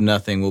Full of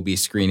Nothing will be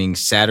screening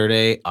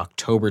Saturday,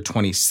 October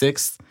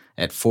 26th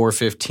at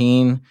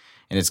 4:15.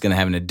 And it's going to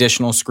have an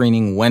additional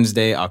screening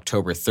Wednesday,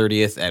 October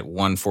 30th at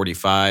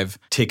 1:45.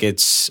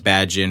 Tickets,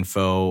 badge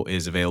info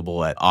is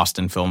available at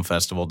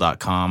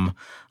austinfilmfestival.com.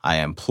 I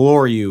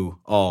implore you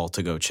all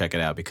to go check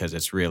it out because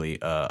it's really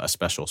a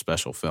special,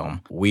 special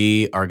film.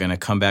 We are going to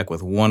come back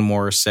with one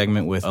more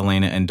segment with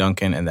Elena and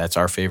Duncan, and that's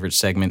our favorite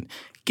segment,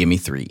 Gimme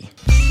 3.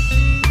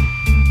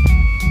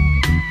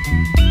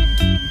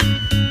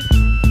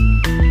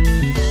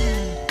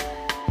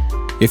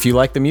 If you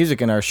like the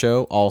music in our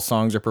show, all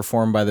songs are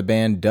performed by the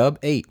band Dub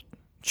 8.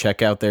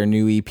 Check out their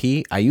new EP,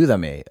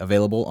 Ayúdame,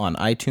 available on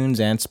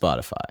iTunes and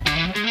Spotify.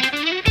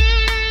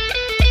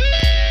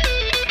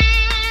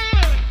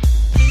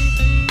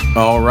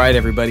 All right,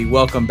 everybody,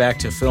 welcome back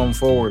to Film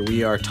Forward.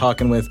 We are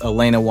talking with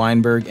Elena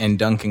Weinberg and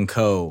Duncan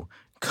Coe,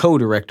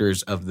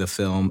 co-directors of the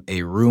film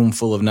A Room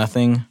Full of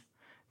Nothing.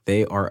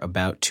 They are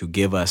about to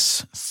give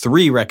us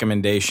 3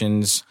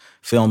 recommendations,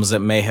 films that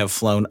may have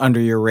flown under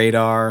your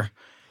radar,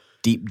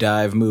 deep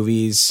dive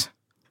movies,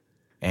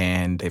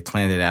 and they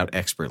planned it out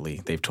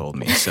expertly, they've told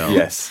me. So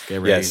Yes.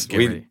 get ready. Yes. Get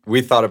ready.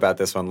 We thought about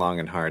this one long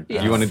and hard.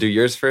 Yes. You want to do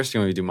yours first? Or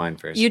you want me to do mine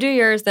first? You do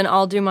yours, then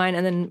I'll do mine,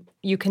 and then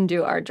you can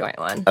do our joint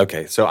one.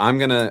 Okay, so I'm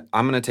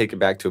gonna take it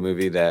back to a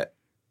movie that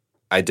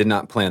I did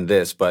not plan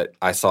this, but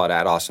I saw it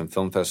at Austin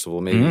Film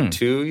Festival maybe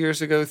 3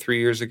 years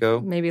ago,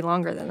 Maybe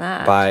longer than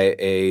that. by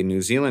a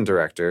New Zealand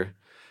director,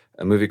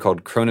 a movie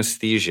called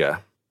Chronesthesia.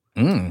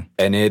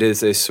 And it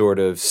is a sort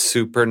of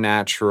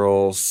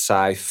supernatural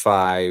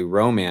sci-fi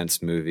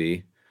romance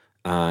movie.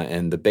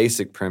 And the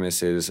basic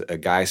premise is a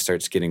guy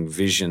starts getting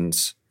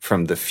visions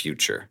from the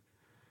future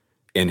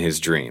in his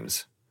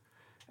dreams.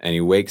 And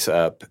he wakes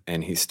up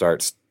and he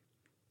starts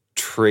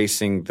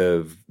tracing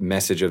the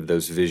message of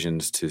those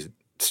visions to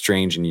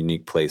strange and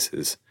unique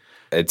places.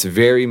 It's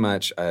very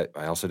much, I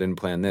also didn't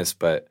plan this,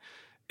 but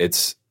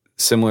it's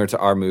similar to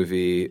our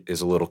movie,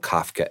 is a little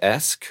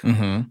Kafka-esque.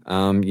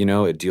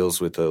 It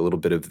deals with a little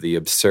bit of the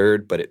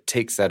absurd, but it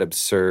takes that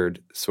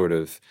absurd sort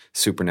of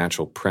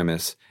supernatural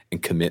premise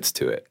and commits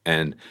to it.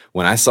 And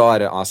when I saw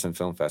it at Austin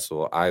Film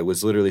Festival, I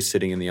was literally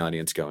sitting in the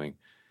audience going,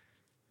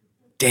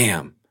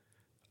 damn,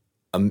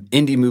 an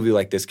indie movie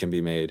like this can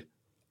be made.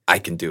 I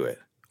can do it.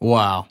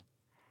 Wow.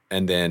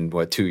 And then,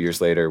 2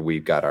 years later, we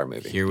got our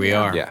movie. Here we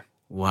are. Yeah.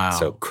 Wow.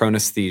 So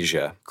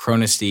Chronesthesia.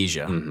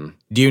 Chronesthesia.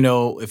 Do you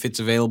know if it's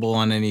available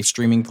on any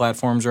streaming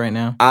platforms right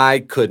now? I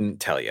couldn't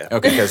tell you.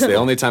 Okay. Because the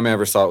only time I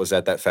ever saw it was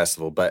at that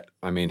festival. But,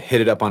 I mean, hit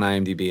it up on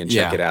IMDb and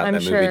check it out. I'm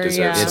that sure, movie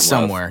deserves It's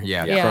some love. somewhere.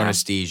 Yeah.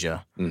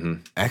 Chronesthesia.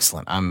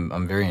 Excellent.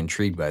 I'm very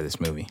intrigued by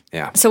this movie.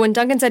 Yeah. So when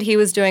Duncan said he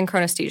was doing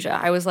Chronesthesia,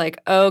 I was like,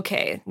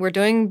 okay, we're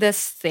doing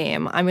this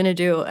theme. I'm going to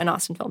do an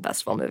Austin Film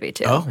Festival movie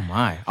too. Oh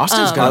my.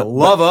 Austin's going to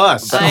love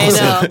us. I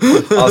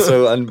know.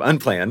 Also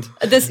unplanned.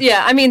 This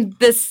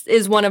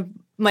is one of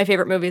my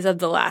favorite movies of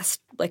the last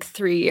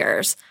 3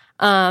 years.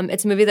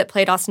 It's a movie that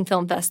played Austin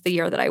Film Fest the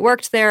year that I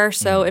worked there,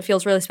 so it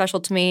feels really special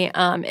to me.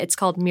 It's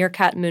called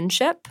Meerkat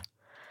Moonship.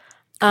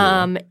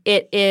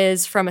 It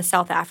is from a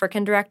South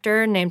African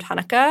director named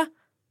Hanneke.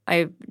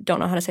 I don't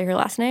know how to say her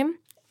last name.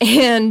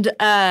 And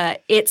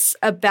it's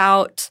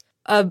about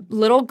a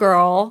little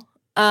girl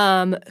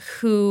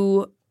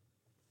who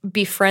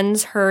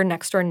befriends her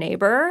next-door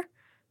neighbor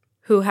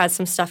who has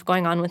some stuff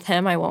going on with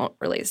him. I won't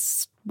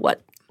release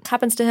what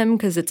happens to him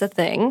because it's a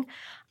thing.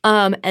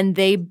 And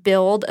they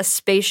build a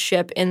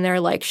spaceship in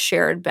their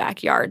shared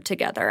backyard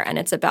together. And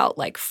it's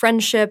about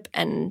friendship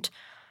and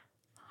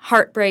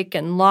heartbreak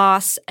and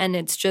loss. And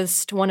it's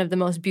just one of the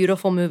most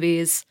beautiful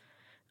movies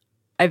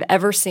I've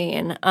ever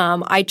seen.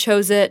 I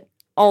chose it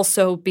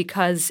also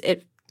because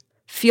it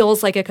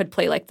feels like it could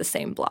play the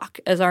same block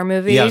as our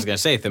movie. Yeah, I was going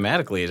to say,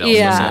 thematically, it also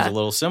sounds a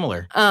little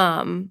similar.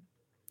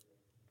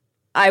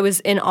 I was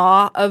in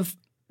awe of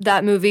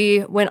that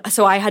movie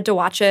so I had to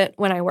watch it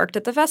when I worked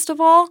at the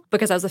festival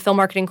because I was a film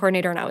marketing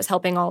coordinator and I was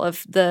helping all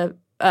of the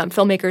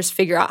filmmakers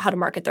figure out how to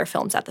market their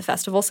films at the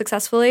festival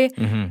successfully.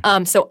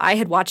 So I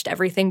had watched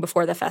everything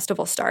before the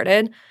festival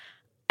started,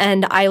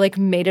 and I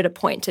made it a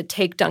point to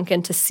take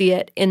Duncan to see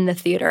it in the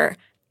theater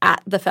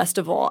at the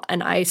festival,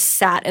 and I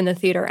sat in the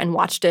theater and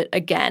watched it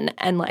again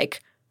and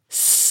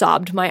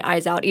sobbed my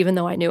eyes out even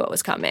though I knew it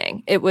was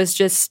coming. It was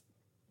just,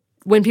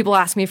 when people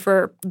ask me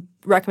for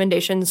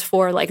recommendations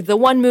for the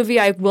one movie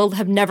I will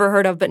have never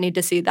heard of but need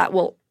to see,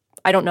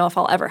 I don't know if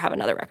I'll ever have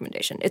another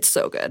recommendation. It's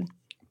so good.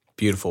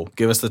 Beautiful.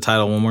 Give us the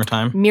title one more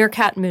time.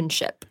 Meerkat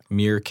Moonship.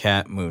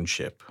 Meerkat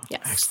Moonship.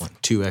 Yes.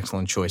 Excellent. 2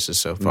 excellent choices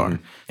so far.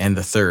 And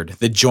the third,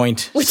 the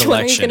joint Which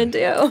selection. one are you going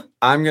to do?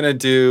 I'm going to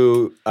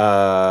do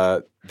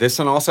this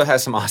one also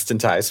has some Austin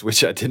ties,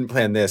 which I didn't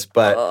plan this,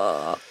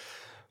 but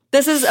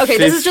This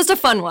is just a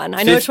fun one.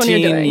 I know which one you're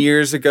doing. 15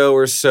 years ago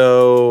or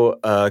so,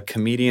 a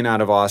comedian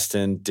out of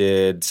Austin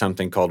did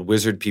something called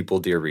Wizard People,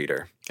 Dear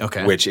Reader.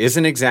 Okay. Which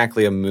isn't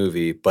exactly a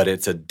movie, but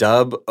it's a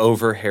dub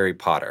over Harry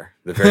Potter,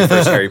 the very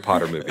first Harry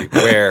Potter movie,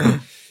 where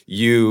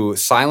you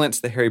silence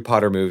the Harry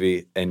Potter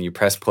movie and you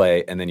press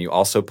play, and then you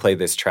also play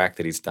this track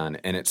that he's done.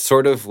 And it's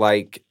sort of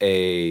like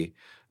a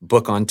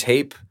book on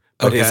tape,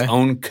 but his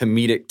own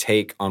comedic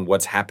take on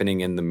what's happening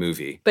in the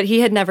movie. But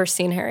he had never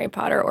seen Harry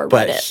Potter or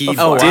But read it he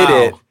before. did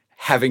it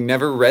having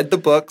never read the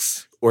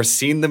books or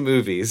seen the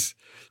movies,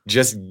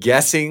 just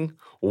guessing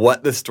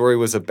what the story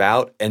was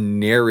about and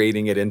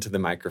narrating it into the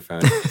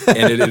microphone.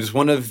 And it is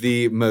one of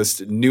the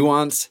most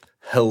nuanced,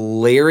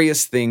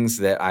 hilarious things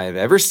that I have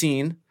ever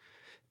seen.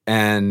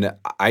 And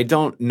I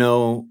don't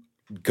know,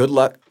 good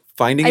luck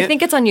finding it. I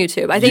think it's on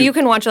YouTube. I think you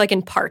can watch it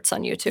in parts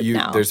on YouTube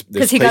now. there's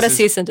Because he got a places-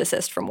 cease and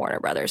desist from Warner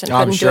Brothers and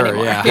I'm couldn't sure, do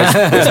anymore.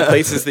 yeah. There's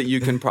places that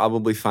you can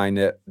probably find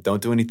it.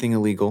 Don't do anything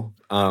illegal.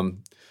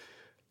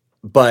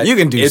 But You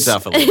can do it's-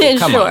 stuff illegal.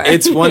 Come Sure. on.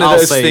 It's one of I'll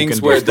those say you things can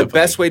do where the stuff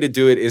best illegal. way to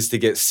do it is to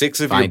get 6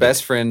 of your Find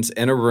best friends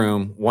in a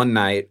room one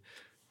night,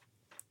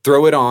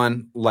 throw it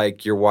on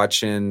like you're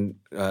watching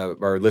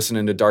or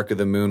listening to Dark of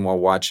the Moon while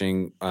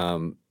watching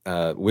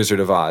Wizard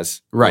of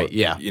Oz. Right, Or,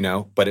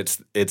 yeah. But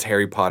it's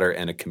Harry Potter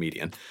and a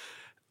comedian.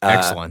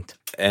 Excellent.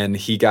 And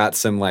he got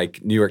some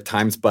New York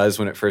Times buzz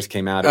when it first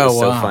came out. It Oh, was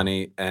so wow.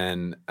 funny.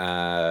 And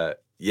I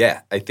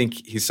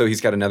think he's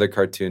got another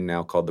cartoon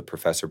now called The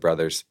Professor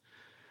Brothers.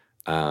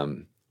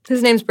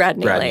 His name's Brad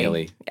Neely. Brad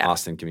Neely, Yeah.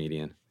 Austin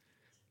comedian.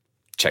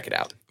 Check it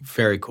out.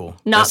 Very cool.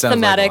 Not That sounds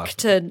thematic like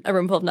Austin. to A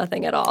Room Full of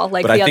Nothing at all,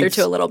 like But I the other think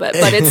two a little bit,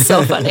 but it's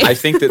so funny. I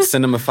think that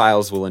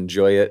cinemaphiles will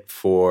enjoy it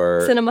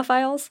for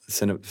Cinemaphiles?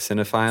 cinephiles.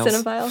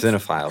 Cinephiles?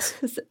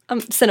 Cinephiles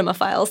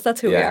Cinemaphiles. That's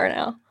who we Yeah.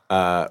 are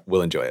now.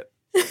 will enjoy it.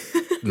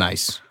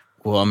 Nice.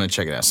 Well, I'm going to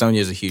check it out.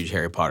 Sonia's a huge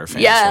Harry Potter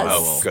fan. Yes. So I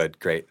will. Good,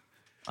 great.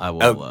 I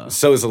will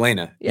So is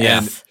Elena.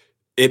 Yes.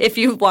 And If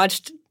you've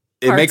watched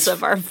it parts makes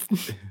of our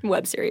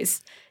web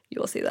series, you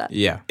will see that.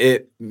 yeah.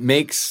 it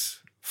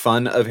makes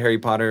fun of Harry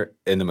Potter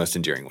in the most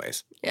endearing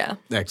ways. Yeah.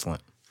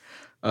 Excellent.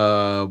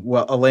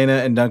 Well, Elena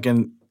and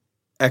Duncan,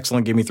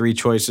 excellent. Give me 3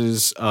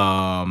 choices.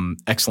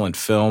 Excellent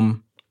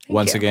film.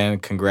 Once you. again,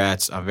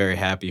 congrats. I'm very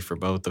happy for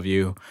both of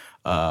you.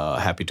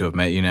 Happy to have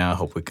met you now.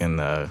 Hope we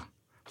can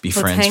be Let's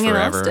friends hang in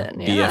forever, Austin,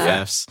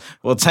 yeah. BFFs.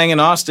 Well, it's hang in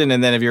Austin,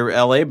 and then if you're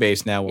LA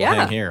based now, we'll Yeah.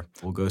 hang here.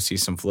 We'll go see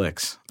some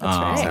flicks. That's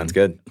right. Sounds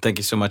good. Thank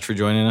you so much for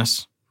joining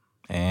us,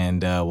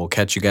 and we'll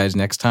catch you guys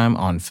next time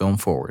on Film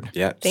Forward.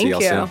 Yeah. Thank see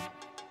y'all you. soon.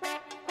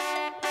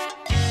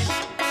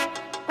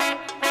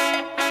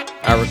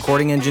 Our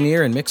recording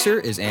engineer and mixer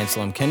is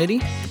Anselm Kennedy.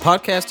 The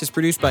podcast is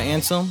produced by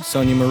Anselm,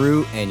 Sonia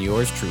Maru, and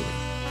yours truly.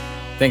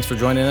 Thanks for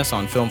joining us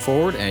on Film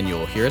Forward, and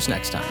you'll hear us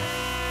next time.